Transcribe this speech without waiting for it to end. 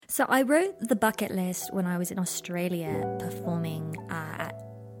So I wrote the bucket list when I was in Australia performing at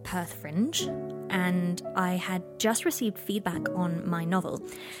Perth Fringe, and I had just received feedback on my novel,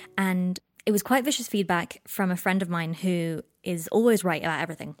 and it was quite vicious feedback from a friend of mine who is always right about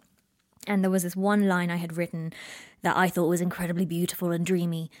everything. And there was this one line I had written that I thought was incredibly beautiful and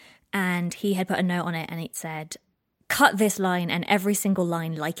dreamy, and he had put a note on it and it said, "Cut this line and every single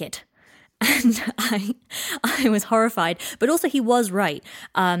line like it." And I was horrified, but also he was right.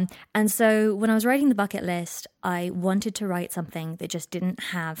 And so when I was writing the bucket list, I wanted to write something that just didn't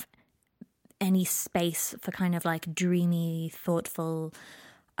have any space for kind of like dreamy, thoughtful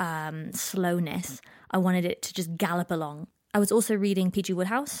slowness. I wanted it to just gallop along. I was also reading P.G.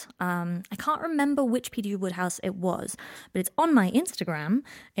 Wodehouse. I can't remember which P.G. Wodehouse it was, but it's on my Instagram.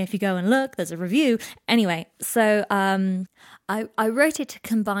 If you go and look, there's a review. Anyway, so I wrote it to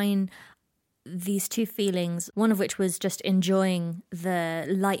combine these two feelings, one of which was just enjoying the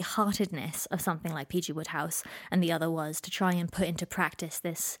lightheartedness of something like P.G. Wodehouse, and the other was to try and put into practice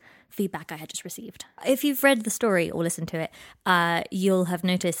this feedback I had just received. If you've read the story or listened to it, you'll have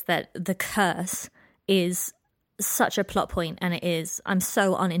noticed that the curse is such a plot point, and I'm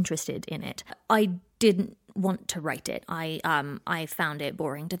so uninterested in it. I didn't want to write it. I found it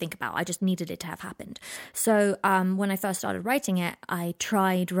boring to think about. I just needed it to have happened. So when I first started writing it, I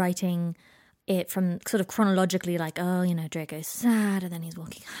tried writing it from sort of chronologically, like, oh, Draco's sad, and then he's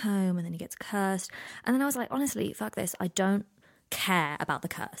walking home, and then he gets cursed. And then I was like, honestly, fuck this. I don't care about the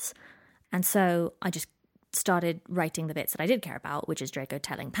curse. And so I just started writing the bits that I did care about, which is Draco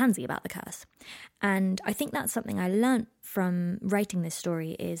telling Pansy about the curse. And I think that's something I learned from writing this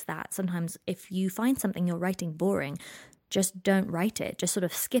story, is that sometimes if you find something you're writing boring, just don't write it. Just sort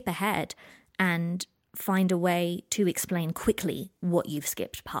of skip ahead and find a way to explain quickly what you've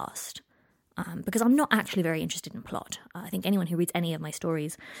skipped past. Because I'm not actually very interested in plot. I think anyone who reads any of my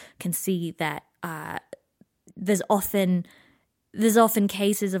stories can see that there's often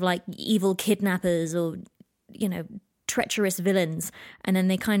cases of like evil kidnappers or, treacherous villains, and then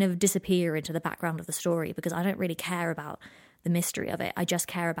they kind of disappear into the background of the story because I don't really care about the mystery of it. I just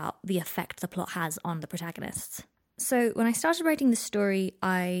care about the effect the plot has on the protagonists. So when I started writing this story,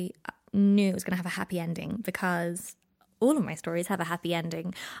 I knew it was going to have a happy ending because all of my stories have a happy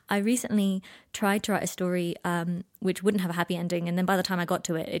ending. I recently tried to write a story which wouldn't have a happy ending, and then by the time I got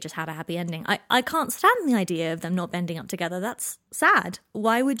to it, it just had a happy ending. I can't stand the idea of them not bending up together. That's sad.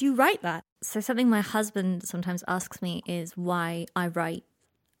 Why would you write that? So something my husband sometimes asks me is why I write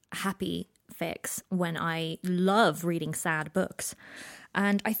happy fics when I love reading sad books.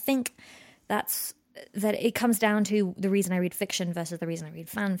 And I think that it comes down to the reason I read fiction versus the reason I read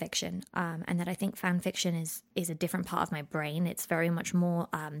fan fiction, and that I think fan fiction is a different part of my brain. It's very much more,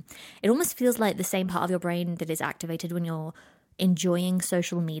 it almost feels like the same part of your brain that is activated when you're enjoying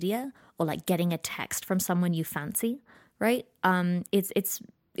social media or like getting a text from someone you fancy, right?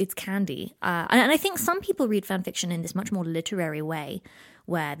 It's candy. And I think some people read fan fiction in this much more literary way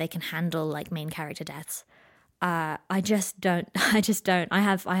where they can handle like main character deaths. I just don't. I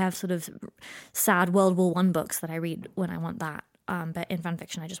have sort of sad World War I books that I read when I want that. But in fan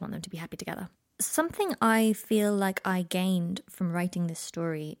fiction, I just want them to be happy together. Something I feel like I gained from writing this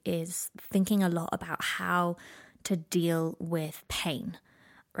story is thinking a lot about how to deal with pain,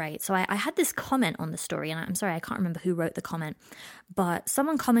 right? So I had this comment on the story, and I'm sorry, I can't remember who wrote the comment, but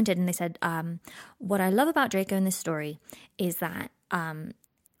someone commented and they said, what I love about Draco in this story is that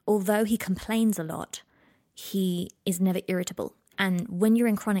although he complains a lot, he is never irritable. And when you're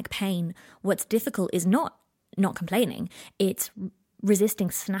in chronic pain, what's difficult is not complaining. It's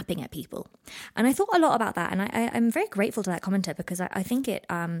resisting snapping at people. And I thought a lot about that. And I'm very grateful to that commenter because I think it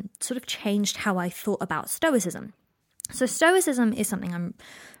sort of changed how I thought about Stoicism. So Stoicism is something I'm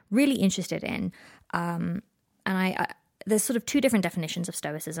really interested in. And there's sort of two different definitions of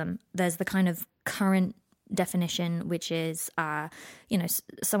Stoicism. There's the kind of current definition, which is,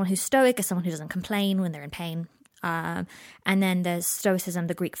 someone who's stoic is someone who doesn't complain when they're in pain. And then there's Stoicism,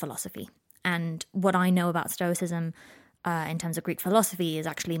 the Greek philosophy. And what I know about Stoicism in terms of Greek philosophy is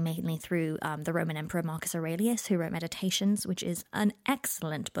actually mainly through the Roman Emperor Marcus Aurelius, who wrote Meditations, which is an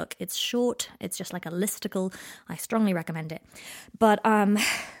excellent book. It's short. It's just like a listicle. I strongly recommend it. But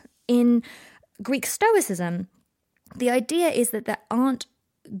in Greek Stoicism, the idea is that there aren't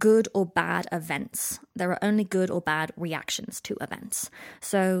good or bad events. There are only good or bad reactions to events.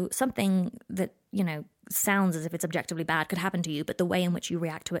 So something that, sounds as if it's objectively bad could happen to you, but the way in which you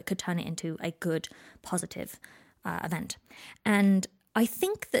react to it could turn it into a good, positive event. And I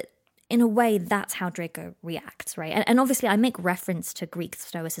think that in a way that's how Draco reacts, right? And obviously I make reference to Greek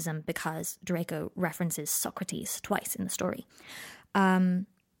Stoicism because Draco references Socrates twice in the story.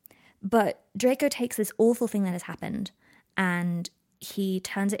 But Draco takes this awful thing that has happened and he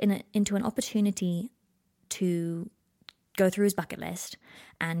turns it into an opportunity to go through his bucket list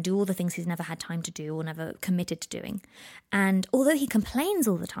and do all the things he's never had time to do or never committed to doing. And although he complains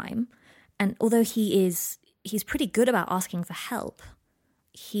all the time, and although he's pretty good about asking for help,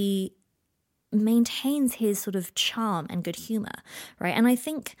 he maintains his sort of charm and good humor, right? And I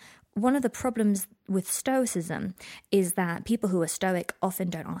think one of the problems with Stoicism is that people who are Stoic often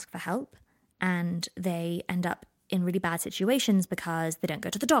don't ask for help, and they end up in really bad situations because they don't go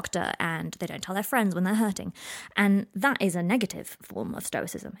to the doctor and they don't tell their friends when they're hurting. And that is a negative form of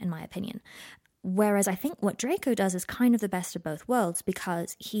Stoicism, in my opinion. Whereas I think what Draco does is kind of the best of both worlds,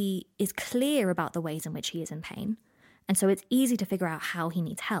 because he is clear about the ways in which he is in pain. And so it's easy to figure out how he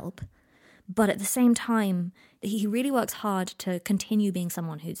needs help. But at the same time, he really works hard to continue being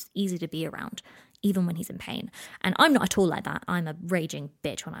someone who's easy to be around, even when he's in pain. And I'm not at all like that. I'm a raging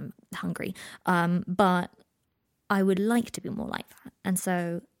bitch when I'm hungry. But I would like to be more like that. And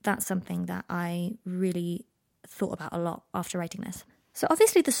so that's something that I really thought about a lot after writing this. So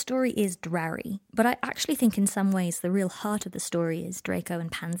obviously the story is dreary, but I actually think in some ways the real heart of the story is Draco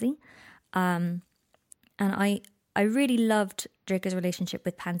and Pansy. And I really loved Draco's relationship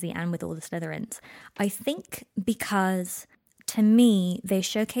with Pansy and with all the Slytherins. I think because, to me, they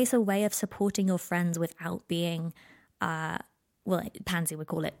showcase a way of supporting your friends without being, Pansy would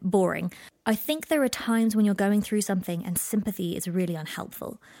call it boring. I think there are times when you're going through something and sympathy is really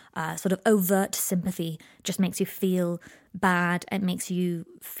unhelpful. Sort of overt sympathy just makes you feel bad. It makes you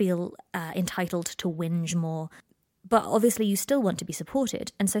feel entitled to whinge more. But obviously you still want to be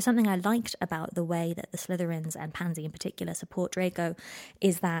supported. And so something I liked about the way that the Slytherins and Pansy in particular support Draco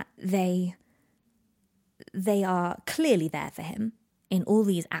is that they are clearly there for him in all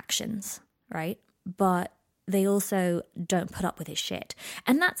these actions, right? But they also don't put up with his shit.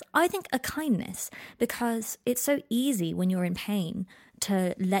 And that's, I think, a kindness, because it's so easy when you're in pain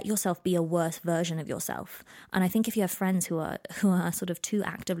to let yourself be a worse version of yourself. And I think if you have friends who are sort of too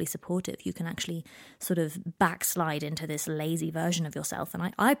actively supportive, you can actually sort of backslide into this lazy version of yourself.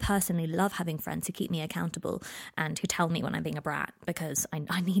 And I personally love having friends who keep me accountable and who tell me when I'm being a brat, because I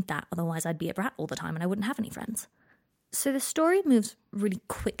need that. Otherwise I'd be a brat all the time and I wouldn't have any friends. So the story moves really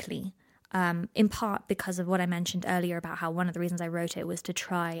quickly. In part because of what I mentioned earlier about how one of the reasons I wrote it was to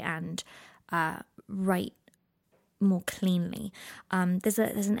try and write more cleanly. There's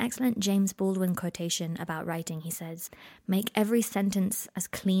an excellent James Baldwin quotation about writing. He says, "Make every sentence as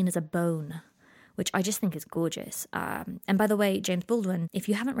clean as a bone," which I just think is gorgeous. And by the way, James Baldwin, if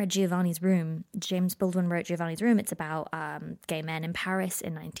you haven't read Giovanni's Room, James Baldwin wrote Giovanni's Room. It's about gay men in Paris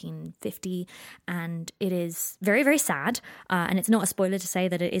in 1950, and it is very, very sad. And it's not a spoiler to say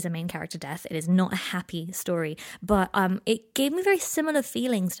that it is a main character death. It is not a happy story, but it gave me very similar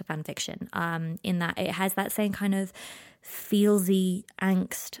feelings to fanfiction, in that it has that same kind of feelsy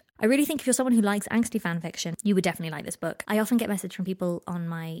angst. I really think if you're someone who likes angsty fanfiction, you would definitely like this book. I often get messages from people on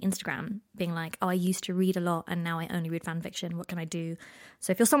my Instagram being like, "Oh, I used to read a lot and now I only read fanfiction. What can I do?"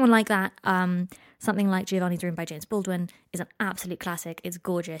 So if you're someone like that, something like Giovanni's Room by James Baldwin is an absolute classic. It's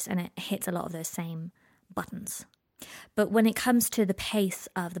gorgeous and it hits a lot of those same buttons. But when it comes to the pace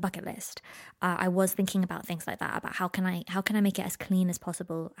of the bucket list, I was thinking about things like that, about how can I make it as clean as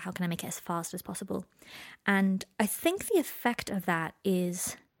possible? How can I make it as fast as possible? And I think the effect of that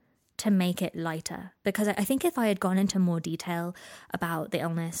is to make it lighter, because I think if I had gone into more detail about the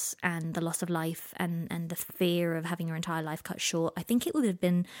illness and the loss of life and the fear of having your entire life cut short, I think it would have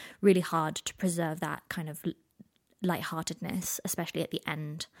been really hard to preserve that kind of lightheartedness, especially at the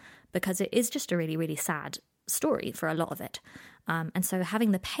end, because it is just a really, really sad story for a lot of it. And so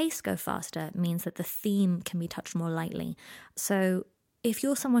having the pace go faster means that the theme can be touched more lightly. So if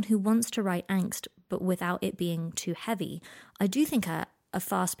you're someone who wants to write angst but without it being too heavy, I do think a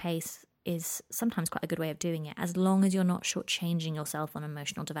fast pace is sometimes quite a good way of doing it, as long as you're not shortchanging yourself on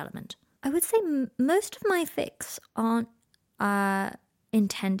emotional development. I would say most of my fics aren't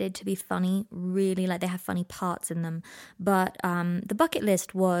intended to be funny, really. Like, they have funny parts in them, but the bucket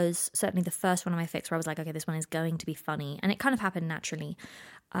list was certainly the first one of my fics where I was like, okay, this one is going to be funny, and it kind of happened naturally.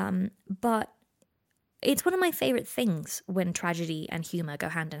 But it's one of my favorite things when tragedy and humor go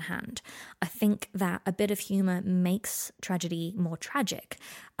hand in hand. I think that a bit of humor makes tragedy more tragic,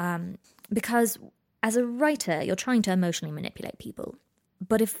 because as a writer, you're trying to emotionally manipulate people,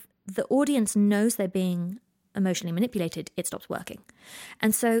 but if the audience knows they're being emotionally manipulated, it stops working.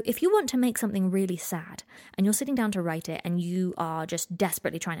 And so if you want to make something really sad and you're sitting down to write it and you are just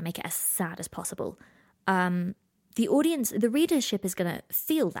desperately trying to make it as sad as possible, the audience, the readership is going to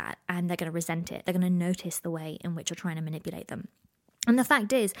feel that, and they're going to resent it. They're going to notice the way in which you're trying to manipulate them. And the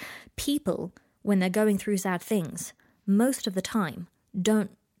fact is, people, when they're going through sad things, most of the time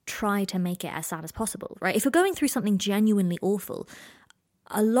don't try to make it as sad as possible, right? If you're going through something genuinely awful,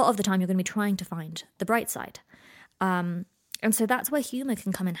 a lot of the time you're going to be trying to find the bright side. And so that's where humor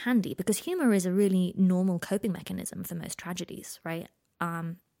can come in handy, because humor is a really normal coping mechanism for most tragedies, right?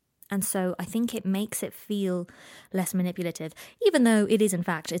 And so I think it makes it feel less manipulative, even though it is in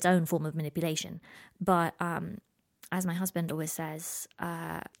fact its own form of manipulation. But as my husband always says,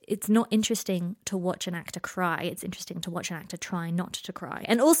 it's not interesting to watch an actor cry. It's interesting to watch an actor try not to cry.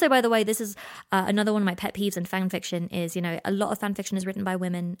 And also, by the way, this is another one of my pet peeves in fan fiction is, a lot of fan fiction is written by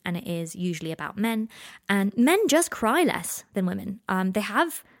women and it is usually about men. And men just cry less than women. They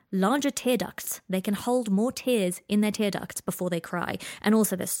have larger tear ducts. They can hold more tears in their tear ducts before they cry. And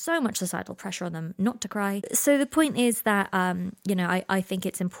also there's so much societal pressure on them not to cry. So the point is that, I think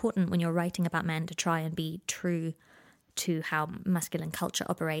it's important when you're writing about men to try and be true to how masculine culture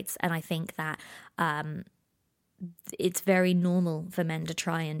operates. And I think that it's very normal for men to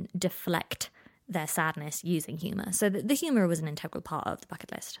try and deflect their sadness using humor. So the humor was an integral part of the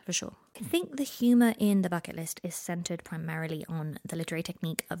bucket list, for sure. I think the humor in the bucket list is centered primarily on the literary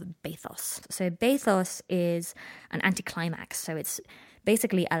technique of bathos. So bathos is an anticlimax. So it's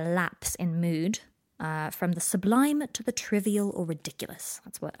basically a lapse in mood from the sublime to the trivial or ridiculous.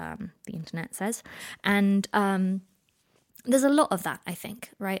 That's what the internet says. And there's a lot of that, I think,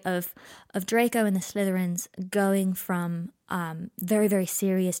 right? Of Draco and the Slytherins going from very, very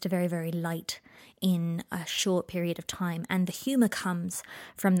serious to very, very light in a short period of time. And the humor comes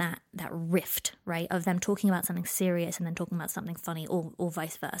from that rift, right? Of them talking about something serious and then talking about something funny, or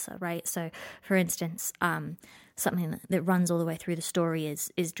vice versa, right? So, for instance, something that runs all the way through the story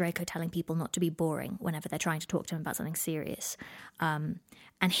is Draco telling people not to be boring whenever they're trying to talk to him about something serious. And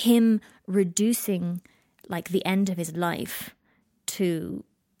him reducing like the end of his life to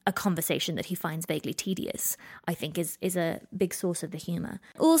a conversation that he finds vaguely tedious, I think is a big source of the humor.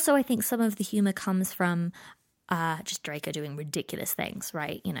 Also, I think some of the humor comes from just Draco doing ridiculous things,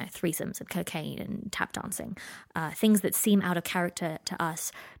 right? Threesomes and cocaine and tap dancing, things that seem out of character to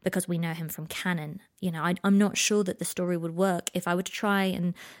us because we know him from canon. I'm not sure that the story would work if I were to try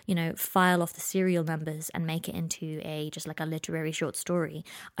and, file off the serial numbers and make it into just like a literary short story.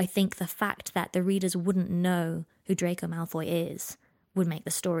 I think the fact that the readers wouldn't know who Draco Malfoy is would make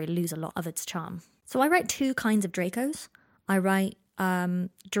the story lose a lot of its charm. So I write two kinds of Dracos. I write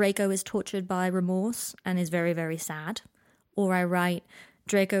Draco is tortured by remorse and is very, very sad. Or I write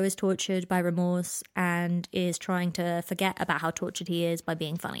Draco is tortured by remorse and is trying to forget about how tortured he is by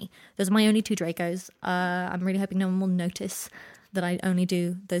being funny. Those are my only two Dracos. I'm really hoping no one will notice that I only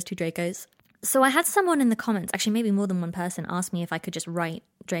do those two Dracos. So I had someone in the comments, actually maybe more than one person, ask me if I could just write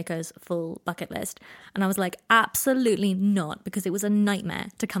Draco's full bucket list. And I was like, absolutely not, because it was a nightmare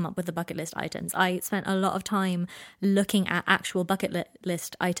to come up with the bucket list items. I spent a lot of time looking at actual bucket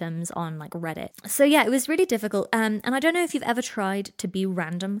list items on like Reddit. So yeah, it was really difficult. And I don't know if you've ever tried to be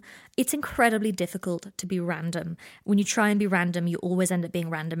random. It's incredibly difficult to be random. When you try and be random, you always end up being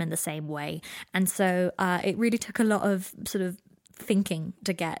random in the same way. And so it really took a lot of sort of thinking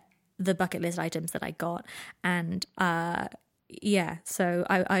to get the bucket list items that I got. And so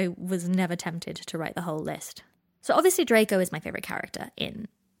I was never tempted to write the whole list. So obviously Draco is my favorite character in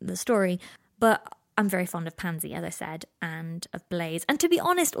the story, but I'm very fond of Pansy, as I said, and of Blaise. And to be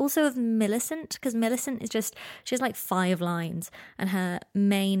honest, also of Millicent, because Millicent is she has like 5 lines, and her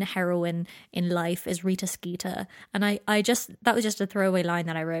main heroine in life is Rita Skeeter. And that was just a throwaway line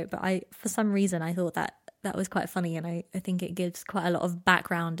that I wrote, but for some reason I thought that was quite funny, and I think it gives quite a lot of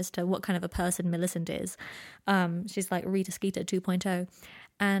background as to what kind of a person Millicent is. She's like Rita Skeeter 2.0.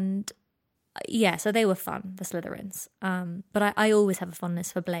 And yeah, so they were fun, the Slytherins. But I always have a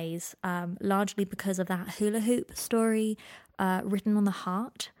fondness for Blaise, largely because of that hula hoop story, Written on the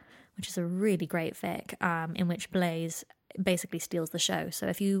Heart, which is a really great fic, in which Blaise basically steals the show. So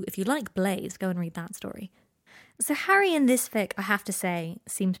if you like Blaise, go and read that story. So Harry in this fic, I have to say,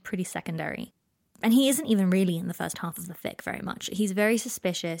 seems pretty secondary. And he isn't even really in the first half of the fic very much. He's very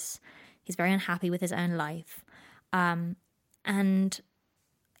suspicious. He's very unhappy with his own life. And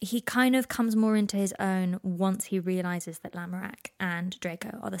he kind of comes more into his own once he realizes that Lamorak and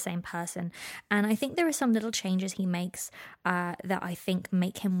Draco are the same person. And I think there are some little changes he makes that I think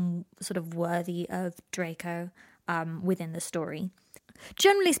make him sort of worthy of Draco within the story.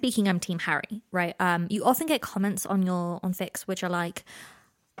 Generally speaking, I'm Team Harry, right? You often get comments on fics which are like,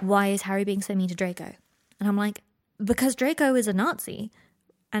 why is Harry being so mean to Draco? And I'm like, because Draco is a Nazi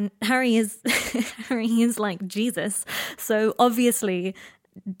and Harry is like Jesus. So obviously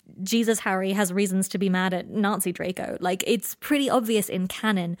Jesus Harry has reasons to be mad at Nazi Draco. Like, it's pretty obvious in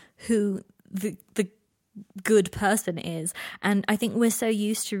canon who the good person is. And I think we're so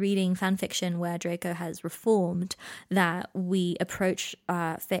used to reading fan fiction where Draco has reformed that we approach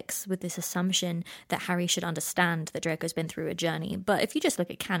fics with this assumption that Harry should understand that Draco's been through a journey. But if you just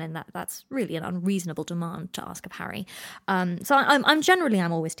look at canon, that's really an unreasonable demand to ask of Harry. So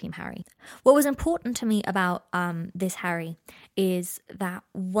I'm always team Harry. What was important to me about this Harry is that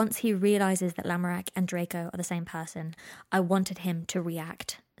once he realizes that Lamorak and Draco are the same person, I wanted him to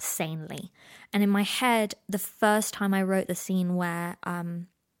react sanely. And in my head, the first time I wrote the scene where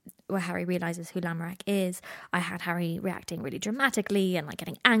Harry realizes who Lamorak is, I had Harry reacting really dramatically and like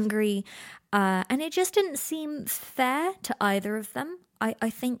getting angry, and it just didn't seem fair to either of them.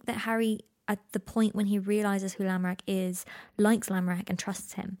 I think that Harry, at the point when he realizes who Lamorak is, likes Lamorak and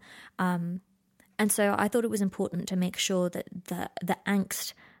trusts him, and so I thought it was important to make sure that the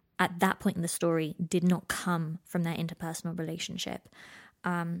angst at that point in the story did not come from their interpersonal relationship.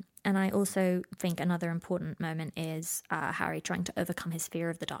 And I also think another important moment is Harry trying to overcome his fear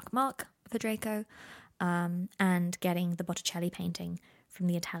of the Dark Mark for Draco, and getting the Botticelli painting from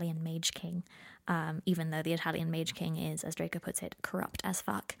the Italian Mage King, even though the Italian Mage King is, as Draco puts it, corrupt as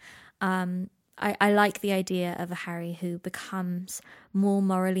fuck. I like the idea of a Harry who becomes more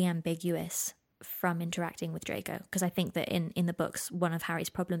morally ambiguous from interacting with Draco, because I think that in the books, one of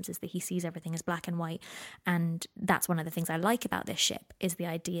Harry's problems is that he sees everything as black and white, and that's one of the things I like about this ship, is the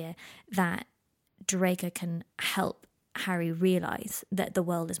idea that Draco can help Harry realize that the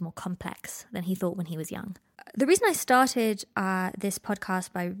world is more complex than he thought when he was young. The reason I started this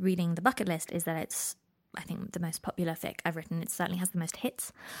podcast by reading The Bucket List is that it's, I think, the most popular fic I've written. It certainly has the most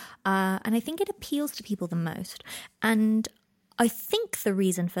hits, and I think it appeals to people the most. And I think the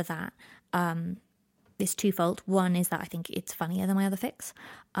reason for that is twofold. One is that I think it's funnier than my other fics,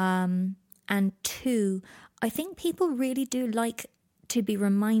 and two, I think people really do like to be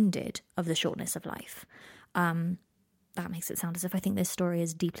reminded of the shortness of life. That makes it sound as if I think this story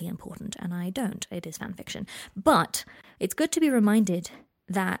is deeply important, and I don't. It is fan fiction. But it's good to be reminded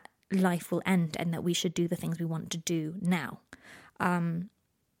that life will end and that we should do the things we want to do now. And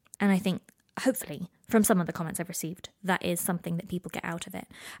I think, hopefully, from some of the comments I've received, that is something that people get out of it.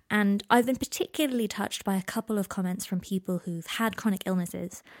 And I've been particularly touched by a couple of comments from people who've had chronic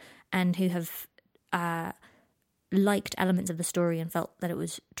illnesses and who have liked elements of the story and felt that it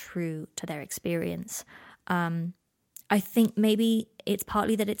was true to their experience. I think maybe it's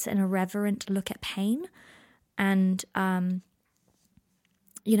partly that it's an irreverent look at pain. And,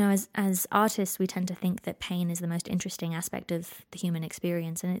 you know, as artists, we tend to think that pain is the most interesting aspect of the human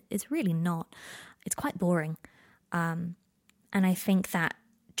experience, and it's really not. It's quite boring. And I think that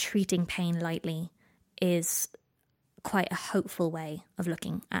treating pain lightly is quite a hopeful way of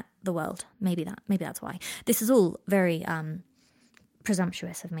looking at the world. Maybe that's why. This is all very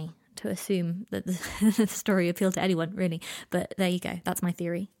presumptuous of me to assume that the story appealed to anyone, really. But there you go. That's my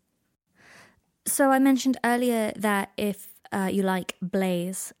theory. So I mentioned earlier that if you like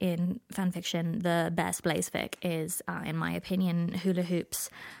Blaze in fanfiction, the best Blaze fic is, in my opinion, Hula Hoops,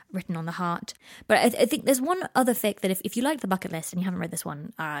 Written on the Heart. But I think there's one other fic that if you like The Bucket List and you haven't read this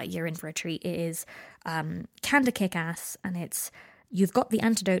one, you're in for a treat. It is Kinda Kick-Ass, and it's You've Got the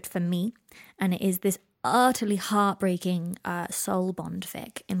Antidote for Me, and it is this utterly heartbreaking soul bond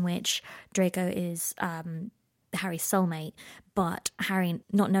fic in which Draco is Harry's soulmate, but Harry,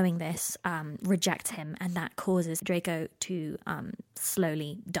 not knowing this, rejects him, and that causes Draco to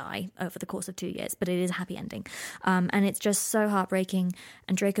slowly die over the course of 2 years, but it is a happy ending. And it's just so heartbreaking,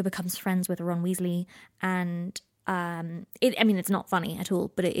 and Draco becomes friends with Ron Weasley, and it's not funny at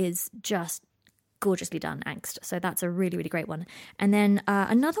all, but it is just gorgeously done angst. So that's a really, really great one. And then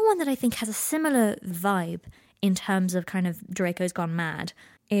another one that I think has a similar vibe in terms of kind of Draco's gone mad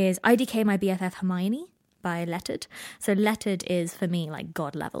is IDK My BFF Hermione by Lettered. So Lettered is, for me, like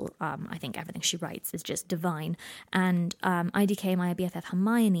God level. I think everything she writes is just divine. And IDK My BFF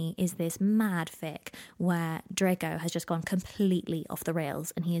Hermione is this mad fic where Draco has just gone completely off the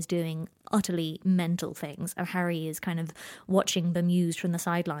rails and he is doing utterly mental things. And Harry is kind of watching bemused from the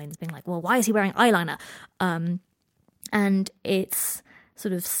sidelines, being like, well, why is he wearing eyeliner? And it's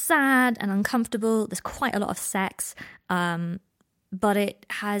sort of sad and uncomfortable. There's quite a lot of sex, but it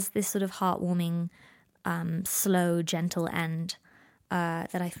has this sort of heartwarming slow, gentle end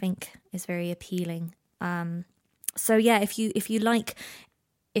that I think is very appealing. So yeah, if you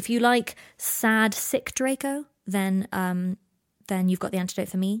like sad, sick Draco, then You've Got the Antidote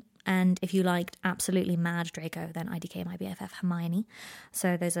for Me And if you liked absolutely mad Draco, then IDK my BFF Hermione.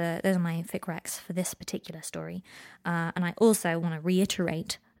 So those are my fic recs for this particular story. And I also want to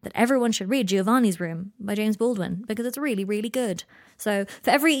reiterate that everyone should read Giovanni's Room by James Baldwin, because it's really, really good. So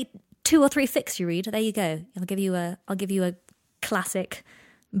for every 2 or 3 fics you read, there you go. I'll give you a classic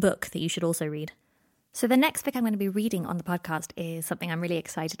book that you should also read. So the next fic I'm going to be reading on the podcast is something I'm really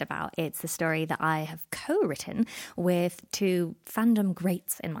excited about. It's a story that I have co-written with 2 fandom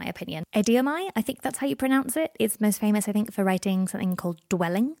greats, in my opinion. Ediomai, I think that's how you pronounce it. It's most famous, I think, for writing something called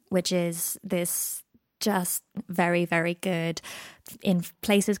Dwelling, which is this just very, very good, in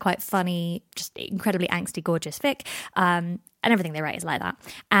places quite funny, just incredibly angsty, gorgeous fic. And everything they write is like that.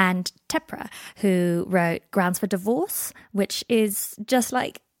 And Tepra, who wrote Grounds for Divorce, which is just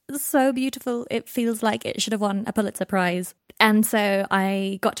like so beautiful. It feels like it should have won a Pulitzer Prize. And so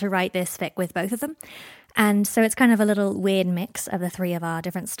I got to write this fic with both of them. And so it's kind of a little weird mix of the 3 of our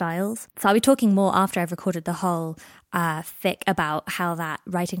different styles. So I'll be talking more after I've recorded the whole fic about how that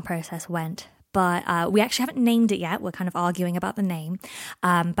writing process went. But we actually haven't named it yet. We're kind of arguing about the name.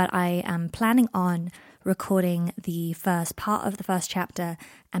 But I am planning on recording the first part of the first chapter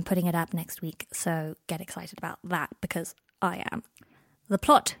and putting it up next week. So get excited about that, because I am. The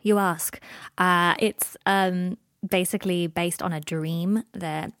plot, you ask. It's basically based on a dream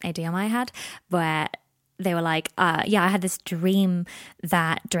that Ediomai had, where they were like, I had this dream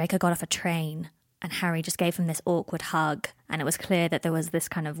that Draco got off a train and Harry just gave him this awkward hug, and it was clear that there was this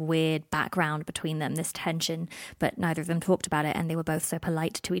kind of weird background between them, this tension, but neither of them talked about it, and they were both so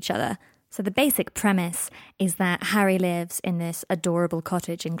polite to each other. So the basic premise is that Harry lives in this adorable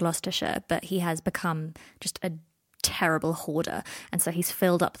cottage in Gloucestershire, but he has become just a terrible hoarder, and so he's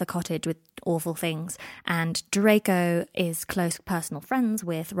filled up the cottage with awful things. And Draco is close personal friends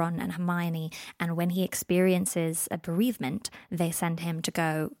with Ron and Hermione, and when he experiences a bereavement, they send him to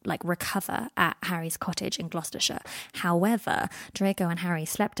go recover at Harry's cottage in Gloucestershire. However, Draco and Harry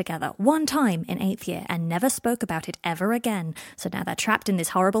slept together one time in 8th year and never spoke about it ever again. So now they're trapped in this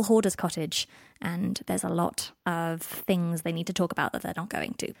horrible hoarder's cottage, and there's a lot of things they need to talk about that they're not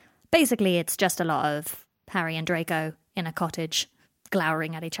going to. Basically, it's just a lot of Harry and Draco in a cottage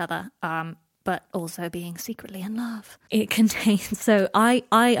glowering at each other, but also being secretly in love. It contains, so I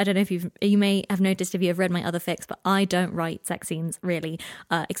don't know if you may have noticed if you have read my other fics, but I don't write sex scenes really,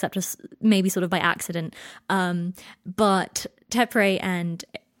 except just maybe sort of by accident. But Tepre and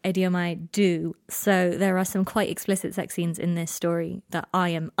Ediomai do. So there are some quite explicit sex scenes in this story that I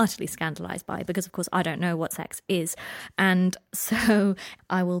am utterly scandalized by, because of course I don't know what sex is. And so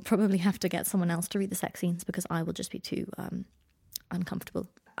I will probably have to get someone else to read the sex scenes, because I will just be too uncomfortable.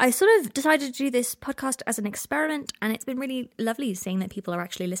 I sort of decided to do this podcast as an experiment, and it's been really lovely seeing that people are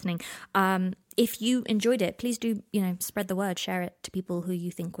actually listening. If you enjoyed it, please do, spread the word, share it to people who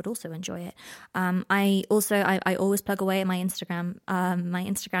you think would also enjoy it. I always plug away at my Instagram. My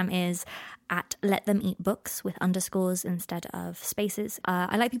Instagram is at Let Them Eat Books with underscores instead of spaces.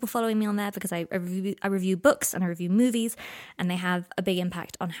 I like people following me on there because I review books and I review movies, and they have a big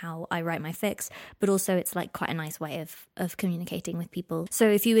impact on how I write my fics, but also it's like quite a nice way of communicating with people. So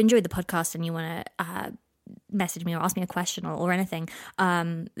if you enjoyed the podcast and you want to message me or ask me a question or anything,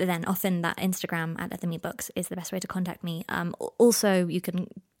 then often that Instagram at Let Them Eat Books is the best way to contact me. Also, you can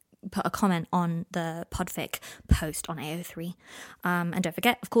put a comment on the podfic post on AO3. And don't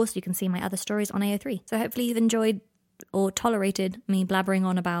forget, of course, you can see my other stories on AO3. So hopefully you've enjoyed or tolerated me blabbering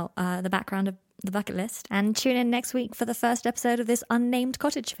on about the background of the bucket list. And tune in next week for the first episode of this unnamed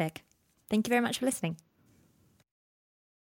cottage fic. Thank you very much for listening.